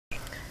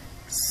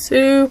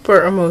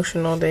Super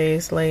emotional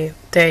day,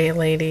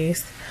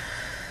 ladies.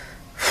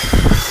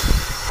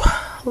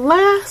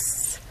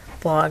 Last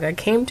vlog I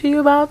came to you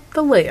about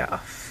the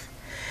layoff.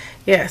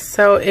 Yes,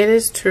 so it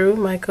is true,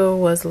 Michael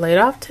was laid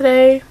off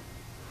today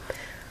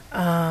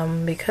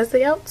because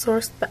they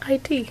outsourced the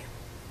IT.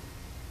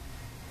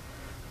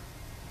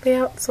 They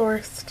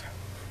outsourced.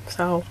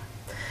 So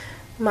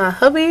my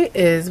hubby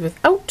is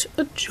without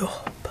a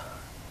job.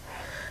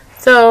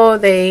 So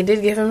they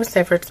did give him a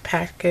severance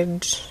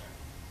package.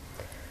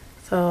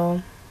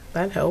 So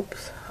that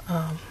helps.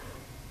 I'm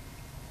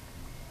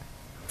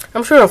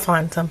sure he'll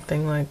find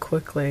something like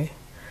quickly.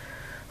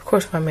 Of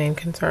course, my main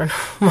concern,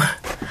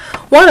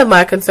 one of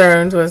my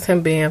concerns was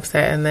him being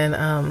upset, and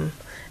then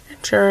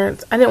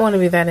insurance. I didn't want to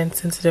be that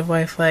insensitive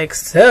wife, like,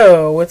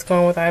 so what's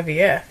going with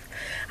IVF?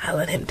 I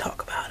let him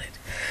talk about it.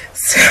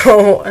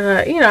 So,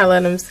 I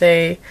let him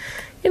say,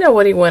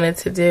 what he wanted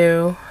to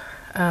do.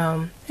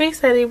 And he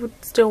said he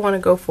would still want to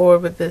go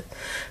forward with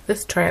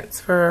this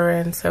transfer,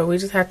 and so we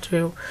just have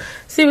to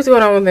see what's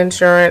going on with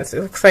insurance.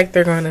 It looks like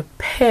they're going to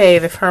pay,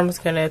 the firm's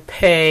going to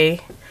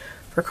pay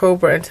for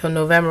Cobra until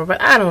November,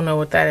 but I don't know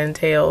what that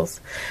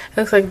entails. It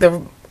looks like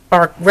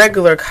our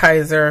regular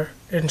Kaiser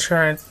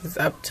insurance is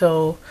up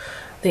till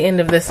the end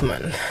of this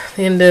month,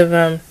 the end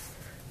of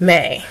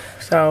May.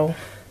 So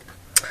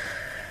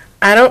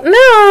I don't know.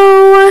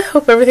 I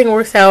hope everything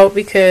works out,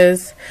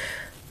 because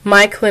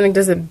my clinic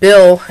doesn't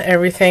bill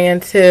everything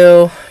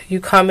until you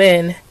come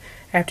in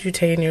after you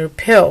take your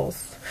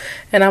pills.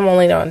 And I'm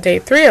only on day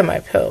 3 of my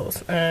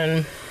pills.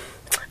 And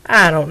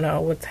I don't know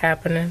what's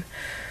happening.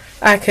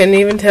 I couldn't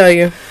even tell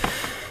you.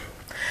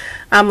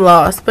 I'm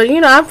lost. But,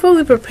 I'm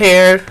fully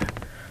prepared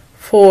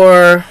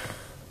for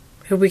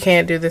if we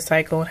can't do this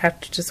cycle and have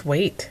to just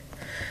wait.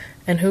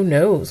 And who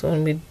knows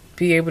when we'd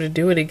be able to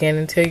do it again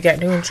until you got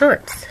new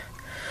insurance.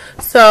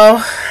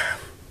 So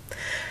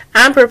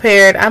I'm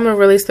prepared. I'm a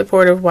really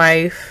supportive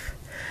wife.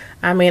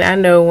 I mean, I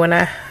know when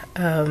I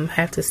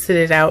have to sit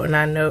it out, and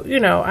I know,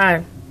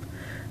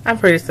 I'm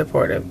pretty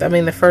supportive. I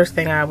mean, the first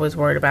thing I was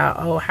worried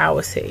about, how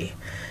is he?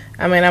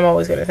 I mean, I'm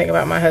always going to think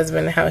about my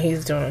husband and how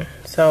he's doing.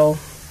 So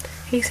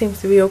he seems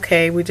to be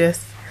okay. We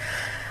just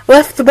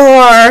left the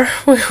bar.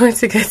 We went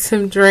to get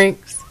some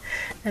drinks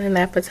and an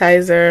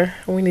appetizer.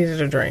 We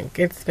needed a drink.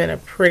 It's been a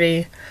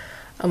pretty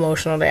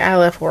emotional day. I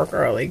left work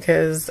early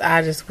because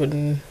I just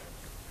wouldn't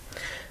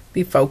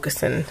be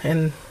focusing,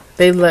 and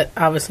they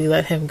obviously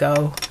let him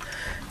go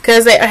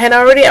because they had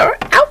already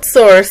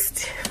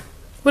outsourced.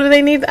 What do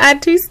they need the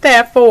IT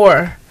staff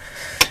for?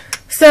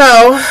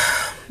 So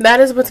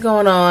that is what's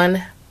going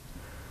on,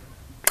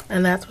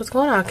 and that's what's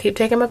going on. I'll keep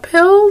taking my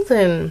pills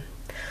and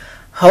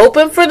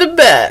hoping for the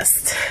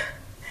best.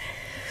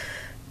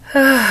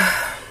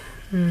 I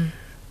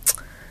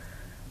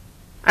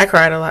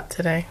cried a lot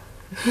today.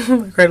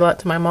 I cried a lot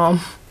to my mom.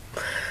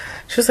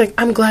 She was like,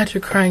 I'm glad you're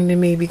crying to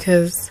me,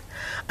 because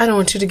I don't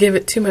want you to give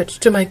it too much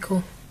to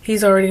Michael.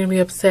 He's already going to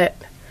be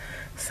upset.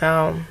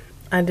 So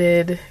I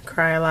did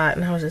cry a lot,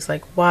 and I was just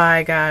like,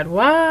 why, God?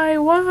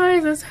 Why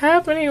is this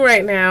happening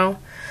right now?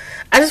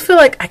 I just feel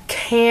like I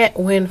can't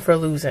win for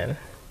losing.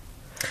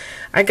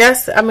 I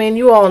guess,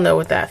 you all know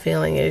what that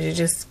feeling is. You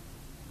just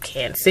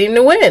can't seem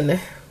to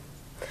win.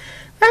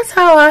 That's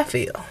how I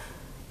feel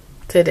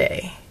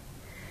today.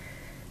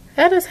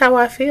 That is how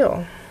I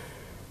feel.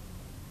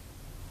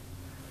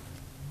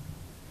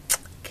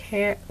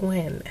 Can't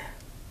win.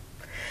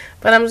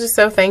 But I'm just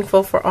so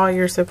thankful for all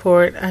your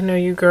support. I know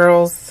you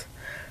girls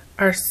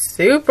are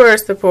super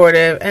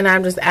supportive, and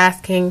I'm just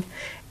asking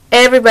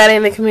everybody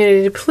in the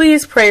community to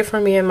please pray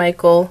for me and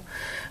Michael.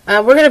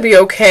 We're going to be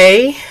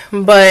okay,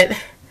 but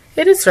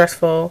it is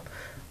stressful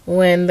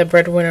when the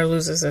breadwinner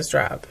loses his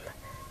job.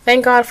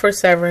 Thank God for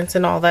severance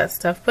and all that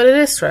stuff, but it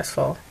is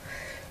stressful.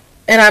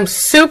 And I'm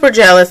super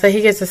jealous that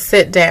he gets to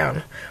sit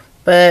down,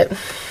 but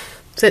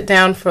sit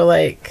down for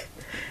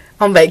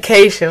on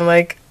vacation.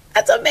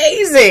 That's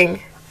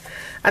amazing.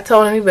 I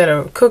told him he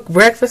better cook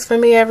breakfast for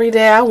me every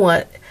day. I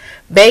want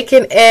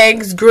bacon,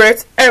 eggs,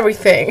 grits,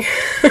 everything.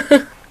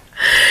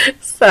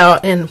 So,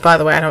 and by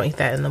the way, I don't eat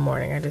that in the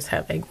morning. I just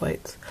have egg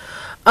whites.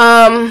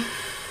 And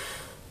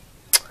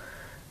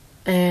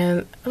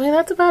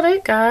that's about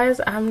it, guys.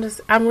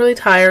 I'm really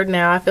tired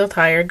now. I feel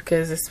tired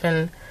because it's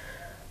been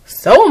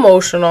so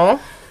emotional,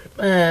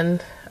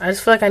 and I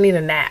just feel like I need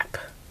a nap.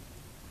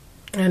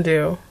 I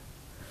do.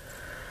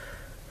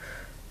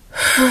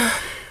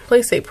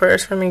 Please say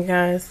prayers for me,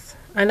 guys.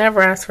 I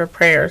never ask for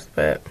prayers,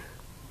 but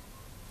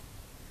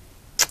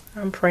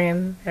I'm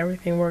praying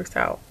everything works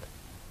out.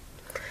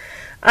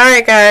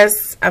 Alright,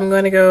 guys. I'm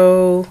going to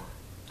go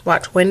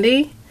watch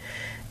Wendy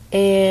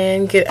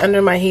and get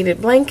under my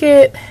heated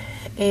blanket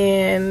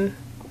and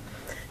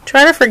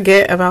try to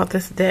forget about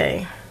this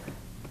day.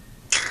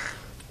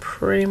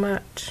 Pretty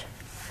much.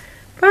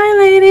 Bye,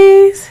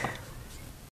 ladies.